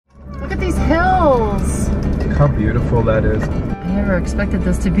how beautiful that is. I never expected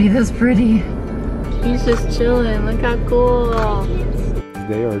this to be this pretty. He's just chilling. Look how cool.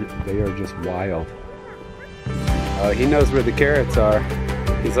 They are just wild. He knows where the carrots are.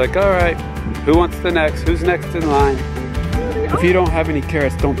 He's like, all right, who wants the next? Who's next in line? If you don't have any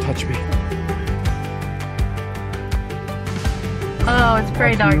carrots, don't touch me. Oh, it's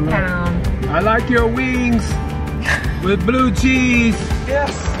Prairie Dog Town. I like your wings with blue cheese.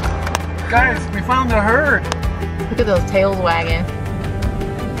 Yes. Guys, we found the herd. Look at those tails wagging.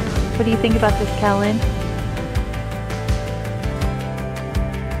 What do you think about this, Kellen?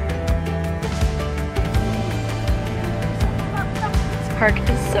 This park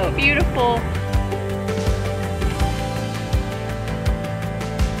is so beautiful.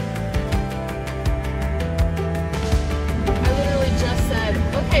 I literally just said,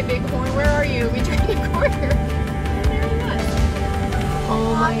 okay, Bighorn, where are you? We turned the corner. And there he was.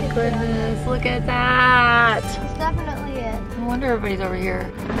 Oh my goodness, look at that. That's definitely it. No wonder everybody's over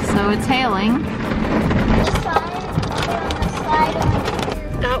here. So it's hailing. This side, on the side over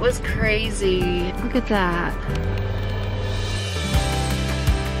here. That was crazy. Look at that.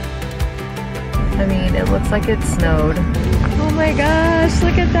 I mean, it looks like it snowed. Oh my gosh,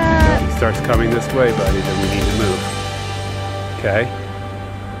 look at that. If it starts coming this way, buddy, then we need to move. Okay.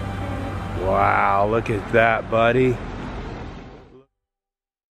 Wow, look at that, buddy.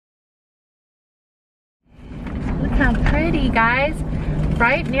 Look how pretty, guys.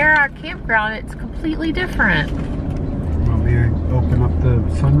 Right near our campground, it's completely different. Want me to open up the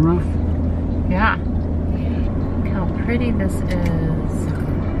sunroof? Yeah. Look how pretty this is.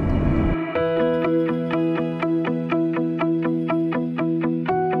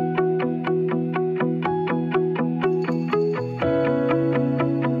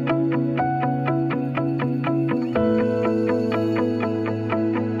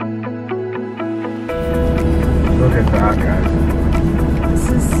 Look at that, guys. This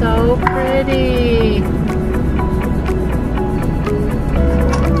is so pretty.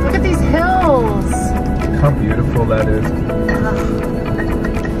 Look at these hills. How beautiful that is.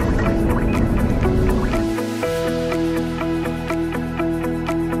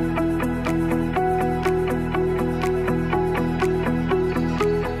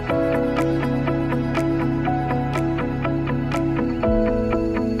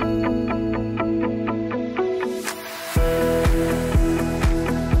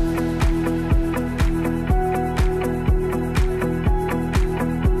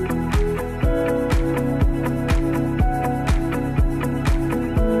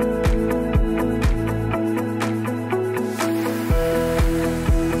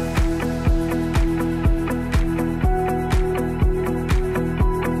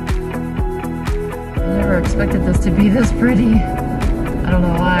 Expected this to be this pretty. I don't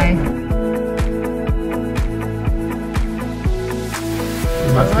know why.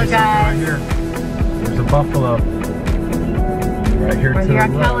 There must be something right here. There's a buffalo. Right here Right to here,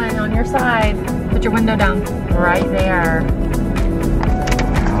 the left. Kellen, on your side. Put your window down. Right there.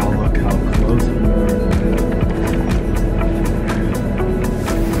 Oh, look how close we are.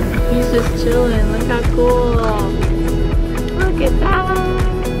 He's just chilling. Look how cool. Look at that.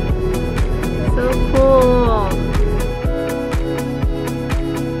 So cool.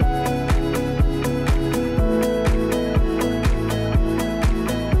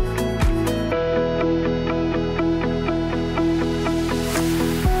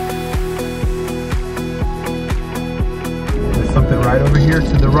 There's something right over here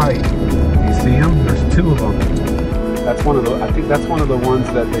to the right. You see them? There's two of them. That's one of the. I think that's one of the ones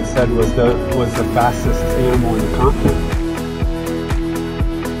that they said was the fastest animal in the continent.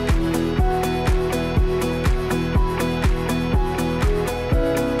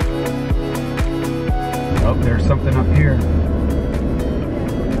 Oh, there's something up here.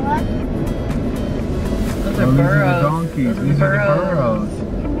 What? Those Oh, are these are burros. the donkeys. Those These are the burros.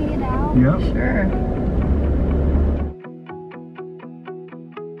 Can we get out? Yep. Sure.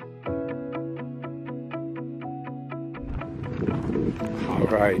 All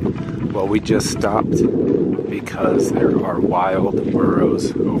right. Well, we just stopped because there are wild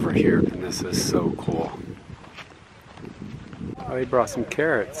burros over here, and this is so cool. Oh, he brought some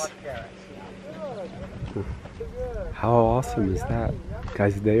carrots. How awesome is that?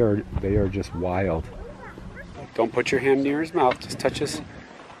 Guys, they are just wild. Don't put your hand near his mouth, just touch his.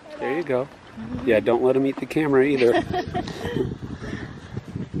 There you go. Yeah, don't let him eat the camera either.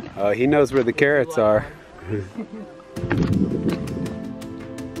 He knows where the carrots are.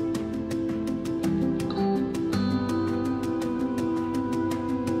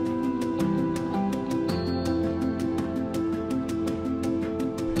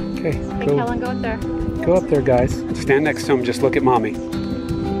 Okay, Hey, Kellen, go up there. go up there, guys. Stand next to him. Just look at mommy.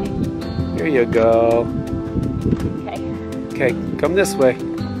 Here you go. Okay. Okay, come this way.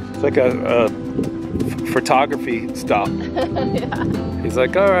 It's like a photography stop. Yeah. He's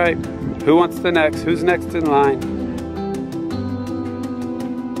like, all right, who wants the next? Who's next in line?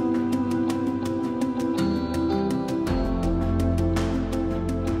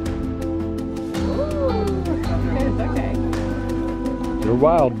 Okay. You're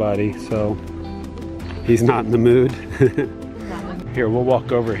wild, buddy, so he's not in the mood. Here, we'll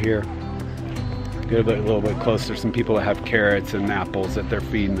walk over here. Get a little bit closer. Some people that have carrots and apples that they're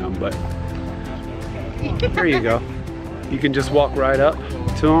feeding them, but there you go. You can just walk right up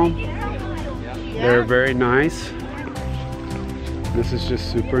to them. They're very nice. This is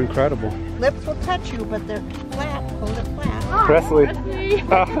just super incredible. Lips will touch you, but they're flat. Hold it flat. Presley.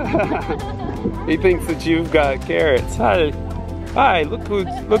 He thinks that you've got carrots. Hi. Hi, look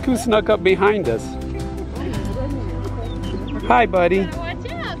who snuck up behind us. Hi, buddy.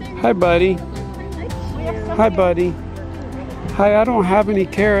 Hi, buddy. Hi, buddy. Hi, I don't have any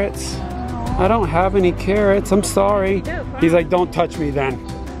carrots. I don't have any carrots. I'm sorry. He's like, don't touch me then.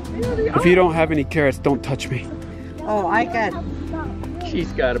 If you don't have any carrots, don't touch me. Oh, I got.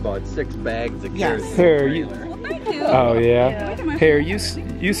 She's got about 6 bags of Yes. carrots. Here, you. Oh yeah. Here, you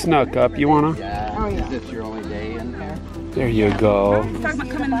snuck up. You wanna? Yeah. Oh, yeah. Is this your only day in here? There you go.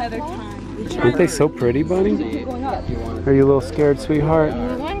 Aren't they so pretty, buddy? See if you want Are you a little scared, sweetheart?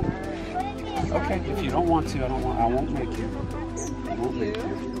 Okay. If you don't want to, I won't make you. I won't make you.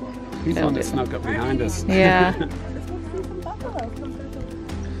 He's the one that snuck up behind us. Yeah.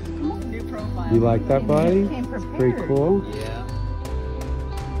 You like that, buddy? Pretty cool. Yeah.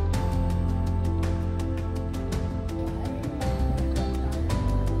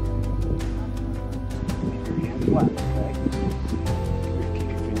 Flat, okay? Keep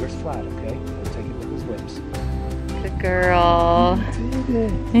your fingers flat, okay? Don't take it with his lips. Good girl. You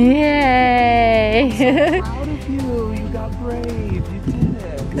did it. Yay. Proud of you. You got brave. You did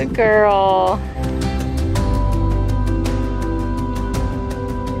it. Good girl.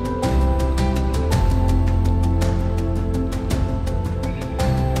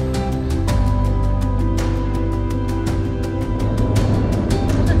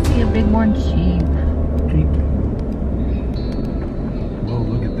 Let's see a bighorn sheep. Whoa,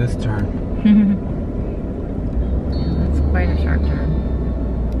 look at this turn. That's quite a sharp turn.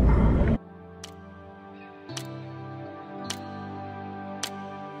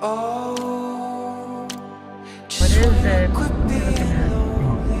 What is it? What are you looking at?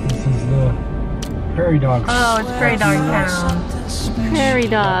 This is the prairie dogs. Oh, it's Prairie Dog Town. Prairie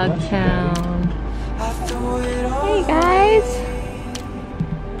Dog Town. Hey guys.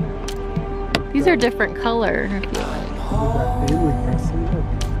 These are different color. I feel like.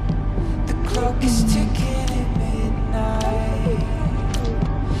 The clock is ticking at midnight.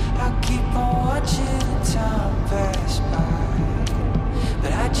 I keep on watching the time pass by,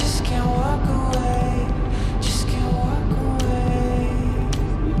 but I just can't walk away. Just can't walk away.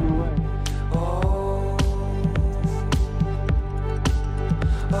 Oh,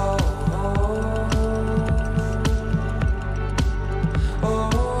 oh, oh, oh, oh,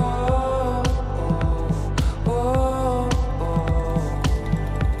 oh,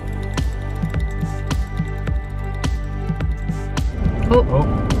 Oh,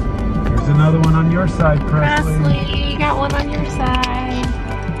 Oh, there's another one on your side, Presley. Presley, you got one on your side.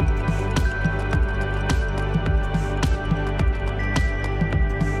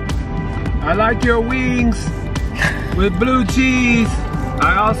 I like your wings with blue cheese.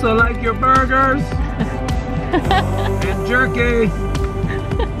 I also like your burgers and jerky.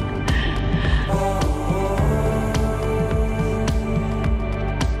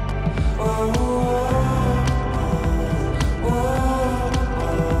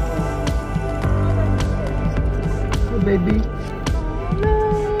 Baby.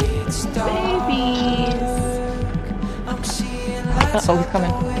 it's dark. Babies. I'm seeing lights Uh-oh, he's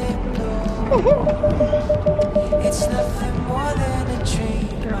coming. It's nothing more than a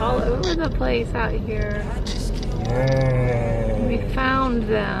dream. They're all over the place out here. Yay. We found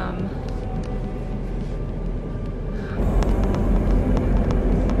them.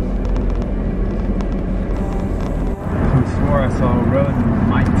 I swore I saw a road that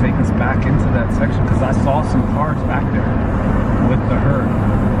might take us back into that section because I saw some cars back there with the herd.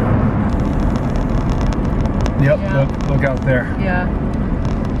 Yep, Yeah. look out there. Yeah.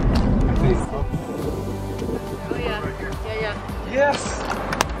 I think. Oh yeah. Yeah. Yes!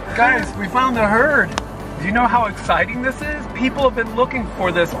 Guys, we found the herd. Do you know how exciting this is? People have been looking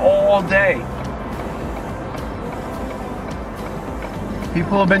for this all day.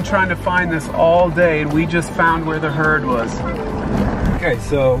 People have been trying to find this all day, and we just found where the herd was. Okay,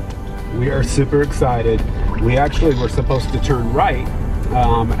 so we are super excited. We actually were supposed to turn right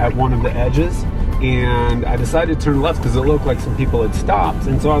at one of the edges, and I decided to turn left because it looked like some people had stopped,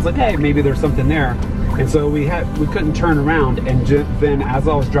 and so I was like, hey, maybe there's something there. And so we couldn't turn around, and then as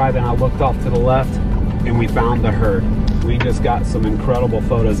I was driving, I looked off to the left, and we found the herd. We just got some incredible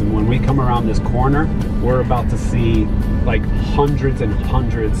photos, and when we come around this corner, we're about to see like hundreds and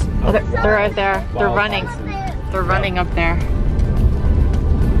hundreds of They're right there. They're running. bison. They're running up there.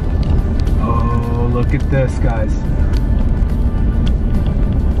 Oh, look at this, guys.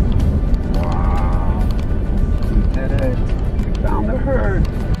 Wow. We did it. We found the herd.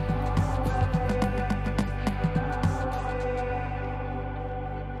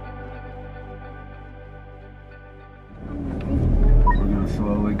 We're going to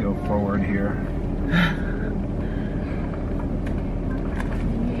slowly go forward here.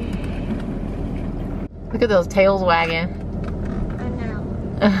 Look at those tails wagging. I know.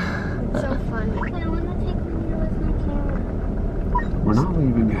 It's so funny. I want to take video with my camera. We're not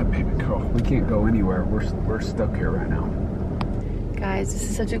leaving yet, baby girl. We can't go anywhere. We're stuck here right now. Guys, this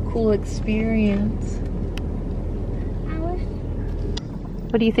is such a cool experience. I wish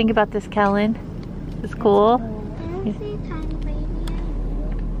What do you think about this, Kellen? It's cool? I don't see a tiny baby.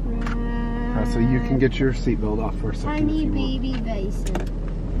 So you can get your seatbelt off for a second. Tiny if you want. baby bison.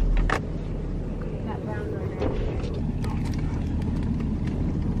 That brown one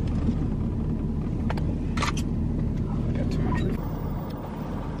I got too much room.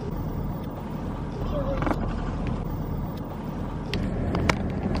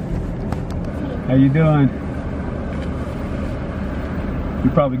 How you doing?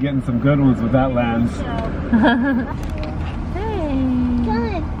 You're probably getting some good ones with that lens. Hey.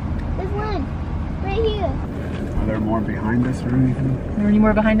 Done. There's one. Right here. Are there more behind us or anything? Are there any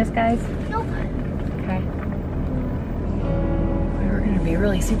more behind us, guys? Nope. Okay. We're gonna be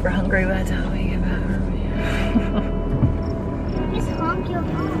really super hungry by the time we get back. Just honk your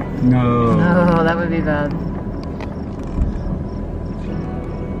horn. No. Oh, that would be bad.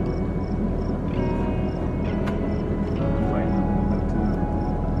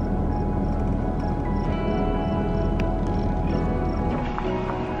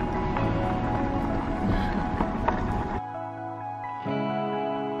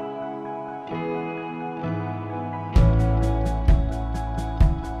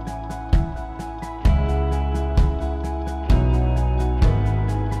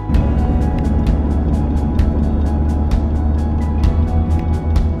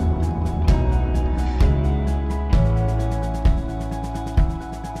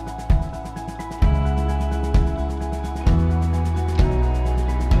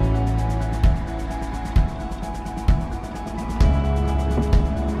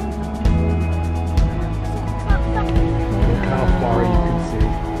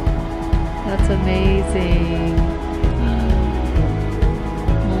 That's amazing.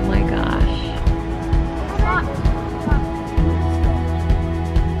 Oh my gosh.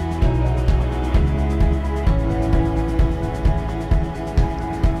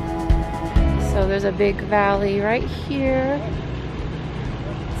 So there's a big valley right here.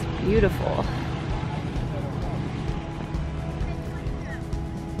 It's beautiful.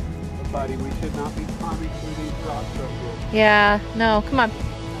 Buddy, we should not be climbing through these rocks right here. Yeah, no, come on.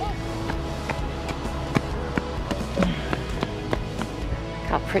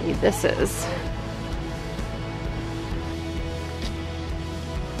 Look how pretty this is.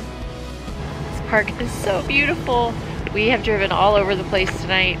 This park is so beautiful. We have driven all over the place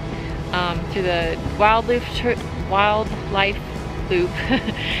tonight through the wildlife loop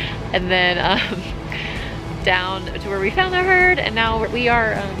and then down to where we found the herd, and now we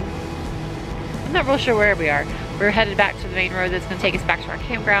are I'm not real sure where we are. We're headed back to the main road that's going to take us back to our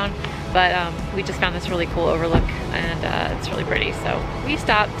campground, but we just found this really cool overlook, and it's really pretty. So we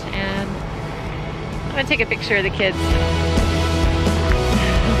stopped, and I'm going to take a picture of the kids.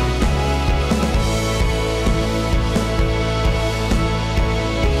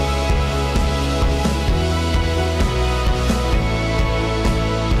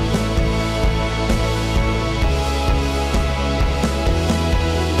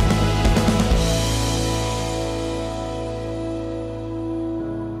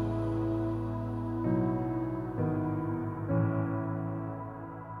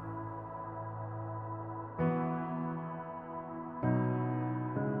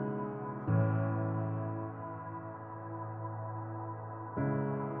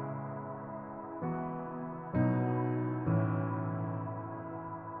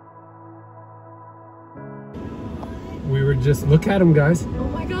 just look at them, guys. Oh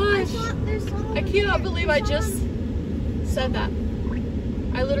my gosh. I cannot believe I just said that.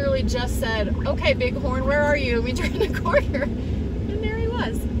 I literally just said, okay, Bighorn, where are you? We turned the corner. And there he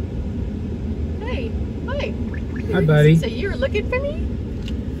was. Hey, hi. Hi, buddy. So you were looking for me?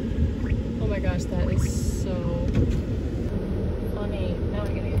 Oh my gosh, that is so funny. Now I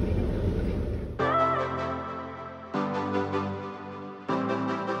gotta get bigger.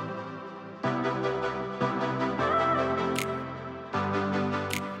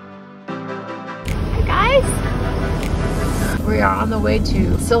 We are on the way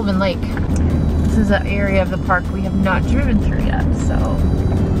to Sylvan Lake. This is an area of the park we have not driven through yet, so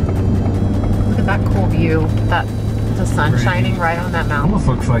look at that cool view. The sun shining right on that mountain. Almost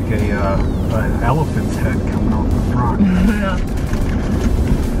looks like an elephant's head coming off the front. Yeah.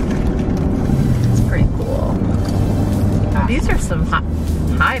 It's pretty cool. Now, these are some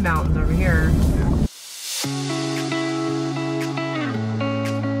high mountains over here.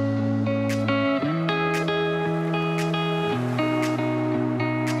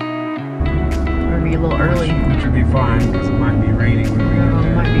 A little early. Which would be fine because it might be raining when we get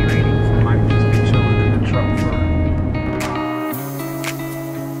there. It might be raining. So I might just be chilling in the truck for.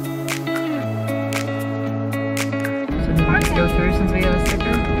 So do we just go through since we have a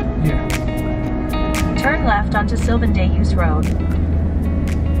sticker? Yeah. Turn left onto Sylvan Use Road.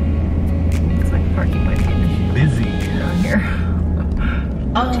 Looks like parking might be an issue Busy. down here.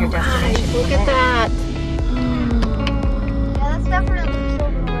 Up to your destination. Look at that. Yeah, that's definitely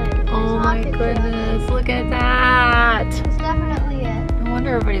Sylvan Lake. Oh my goodness, look at that. That's definitely it. No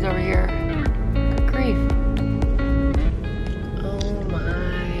wonder everybody's over here. Good grief. Oh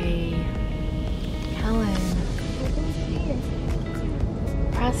my. Helen.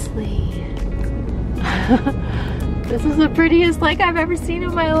 Presley. This is the prettiest lake I've ever seen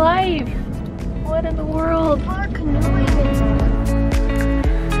in my life. What in the world? People are canoeing in there.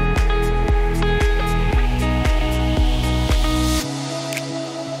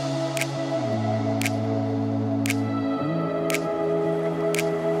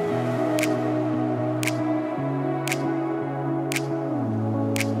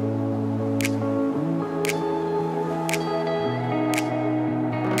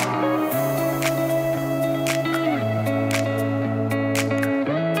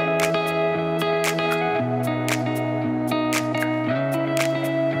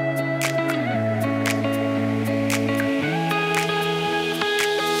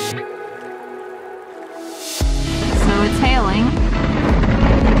 Hailing,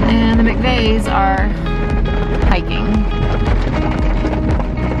 and the McVeys are hiking.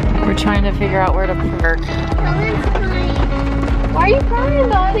 We're trying to figure out where to park. Helen's crying. Why are you crying,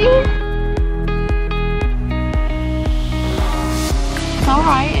 buddy? It's all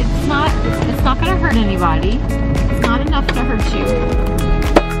right. It's not gonna hurt anybody. It's not enough to hurt you.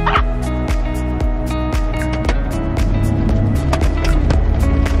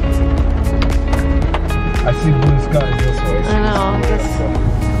 I see blue skies this way. I know. I guess.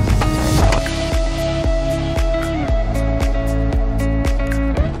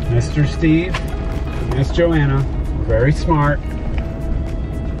 Mr. Steve, Miss Joanna, very smart.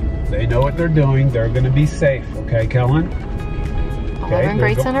 They know what they're doing. They're going to be safe, okay, Kellen? Olive and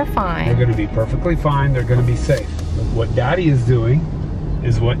Grayson are fine. They're going to be perfectly fine. They're going to be safe. What Daddy is doing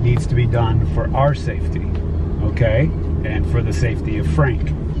is what needs to be done for our safety, okay? And for the safety of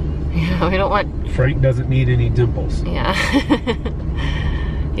Frank. Yeah, we don't want... Frank doesn't need any dimples. Yeah.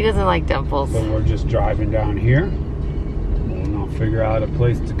 He doesn't like dimples. So we're just driving down here. We'll figure out a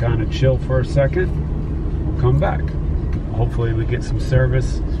place to kind of chill for a second. We'll come back. Hopefully we get some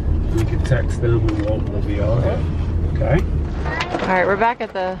service. We can text them and we'll be all good. Okay? Alright, we're back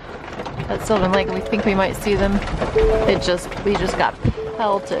at Sylvan Lake and we think we might see them. We just got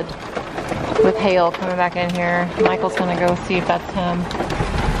pelted with hail coming back in here. Michael's gonna go see if that's him.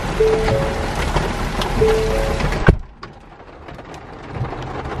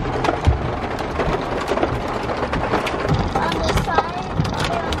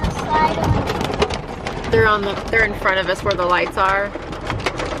 They're in front of us where the lights are. In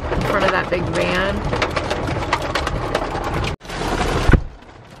front of that big van.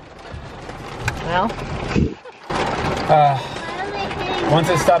 Well. Once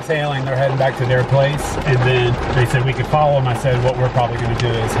it stops hailing, they're heading back to their place, and then they said we could follow them. I said what we're probably going to do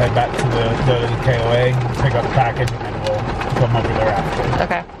is head back to the KOA, pick up the package, and then we'll come over there after.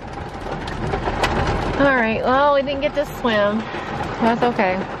 Okay. All right. Well, we didn't get to swim. That's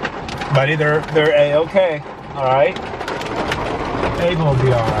okay. Buddy, they're A-okay. All right. Able will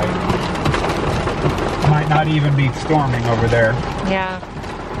be all right. Might not even be storming over there. Yeah.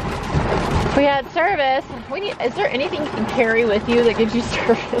 We had service. Is there anything you can carry with you that gives you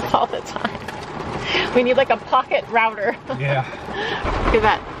service all the time? We need like a pocket router. Yeah. Look at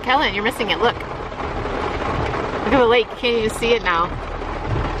that. Kellen, you're missing it. Look. Look at the lake. You can't even see it now.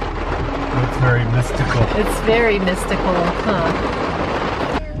 It's very mystical. It's very mystical, huh?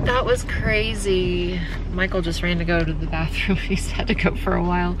 That was crazy. Michael just ran to go to the bathroom. He's had to go for a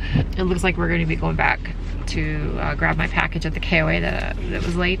while. It looks like we're going to be going back to grab my package at the KOA that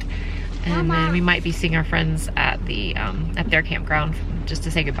was late. And then we might be seeing our friends at the at their campground just to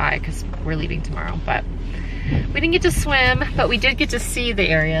say goodbye because we're leaving tomorrow. But we didn't get to swim, but we did get to see the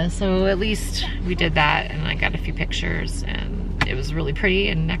area. So at least we did that, and I got a few pictures, and it was really pretty.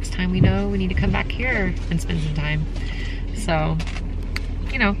 And next time we know, we need to come back here and spend some time. So,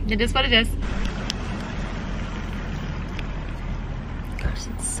 you know, it is what it is. Gosh,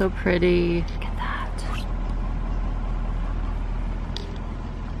 it's so pretty. Look at that.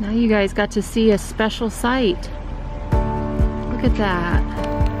 Now you guys got to see a special sight. Look at that.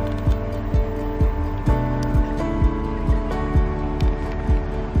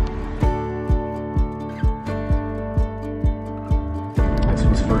 This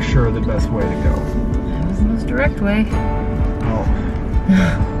was for sure the best way to go. That was the most direct way. Oh.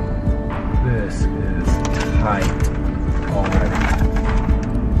 This is tight already.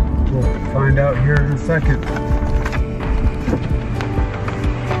 We'll find out here in a second.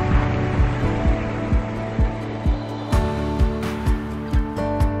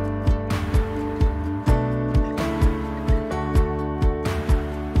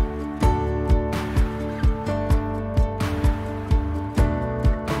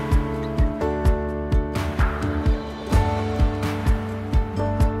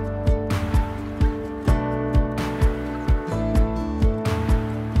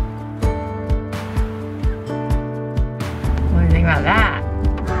 About that.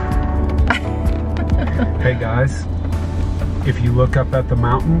 Hey guys, if you look up at the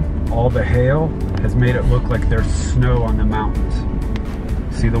mountain, all the hail has made it look like there's snow on the mountains.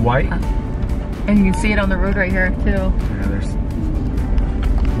 See the white? And you can see it on the road right here too. Yeah, there's.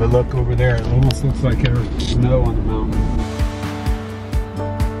 But look over there, it almost looks like there's snow on the mountain.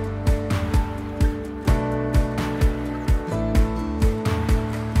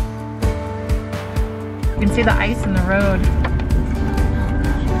 You can see the ice in the road.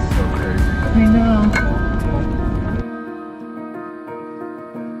 So crazy. I know.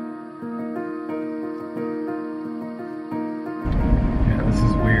 Yeah, this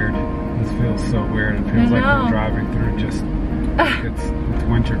is weird. This feels so weird. It feels like we're driving through just, it's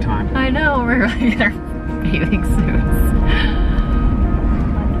winter time. I know, we're in our bathing suits.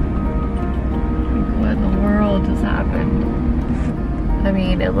 What in the world just happened? I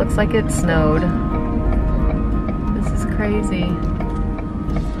mean, it looks like it snowed. This is crazy.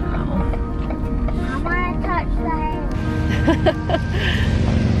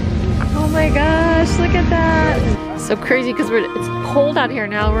 Oh my gosh, look at that. So crazy because it's cold out here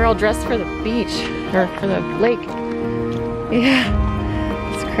now. We're all dressed for the beach or for the lake.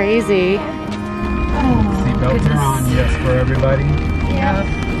 Yeah, it's crazy. Seatbelts are on, yes, for everybody. Yeah.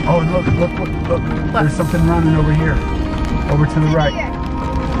 Oh, and look. There's something running over here. Over to the right.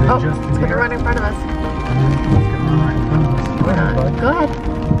 Oh, it's gonna run in front of us. Go ahead.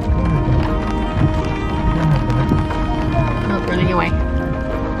 Oh, running away.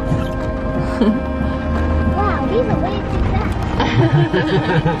 Wow, he's a way too fast.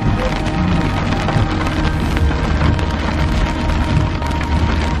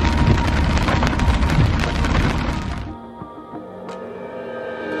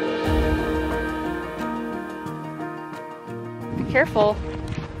 Be careful.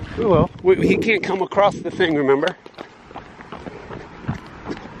 We will. He can't come across the thing, remember?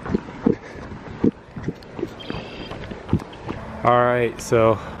 All right,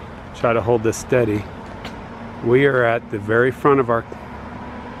 so try to hold this steady. We are at the very front of our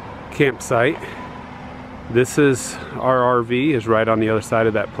campsite. This is our RV is right on the other side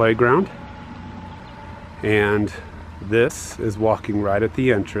of that playground. And this is walking right at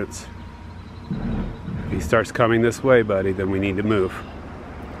the entrance. If he starts coming this way, buddy, then we need to move.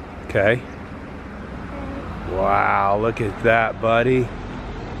 Okay? Wow, look at that, buddy.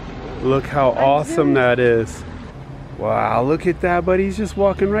 Look how awesome that is. Wow, look at that, buddy. He's just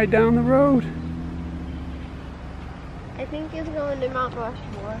walking right down the road. I think he's going to Mount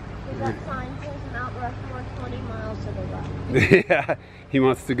Rushmore. Because that sign says Mount Rushmore 20 miles to the left. Yeah, he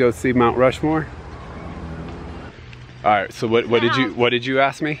wants to go see Mount Rushmore. All right, so what did you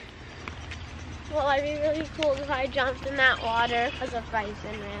ask me? Well, it'd be really cool if I jumped in that water as a bison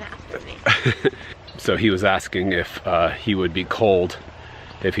ran after me. So he was asking if he would be cold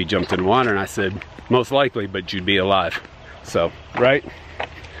if he jumped in water, and I said, most likely, but you'd be alive. So, right?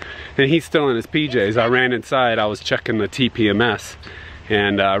 And he's still in his PJs. I ran inside, I was checking the TPMS,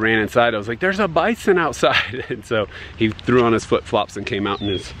 and I ran inside, I was like, there's a bison outside. And so he threw on his flip-flops and came out in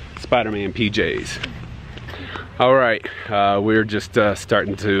his Spider-Man PJs. All right, we're just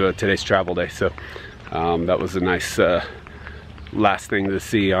starting to today's travel day, so that was a nice last thing to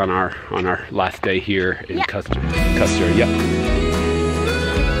see on our last day here in Custer. Yep.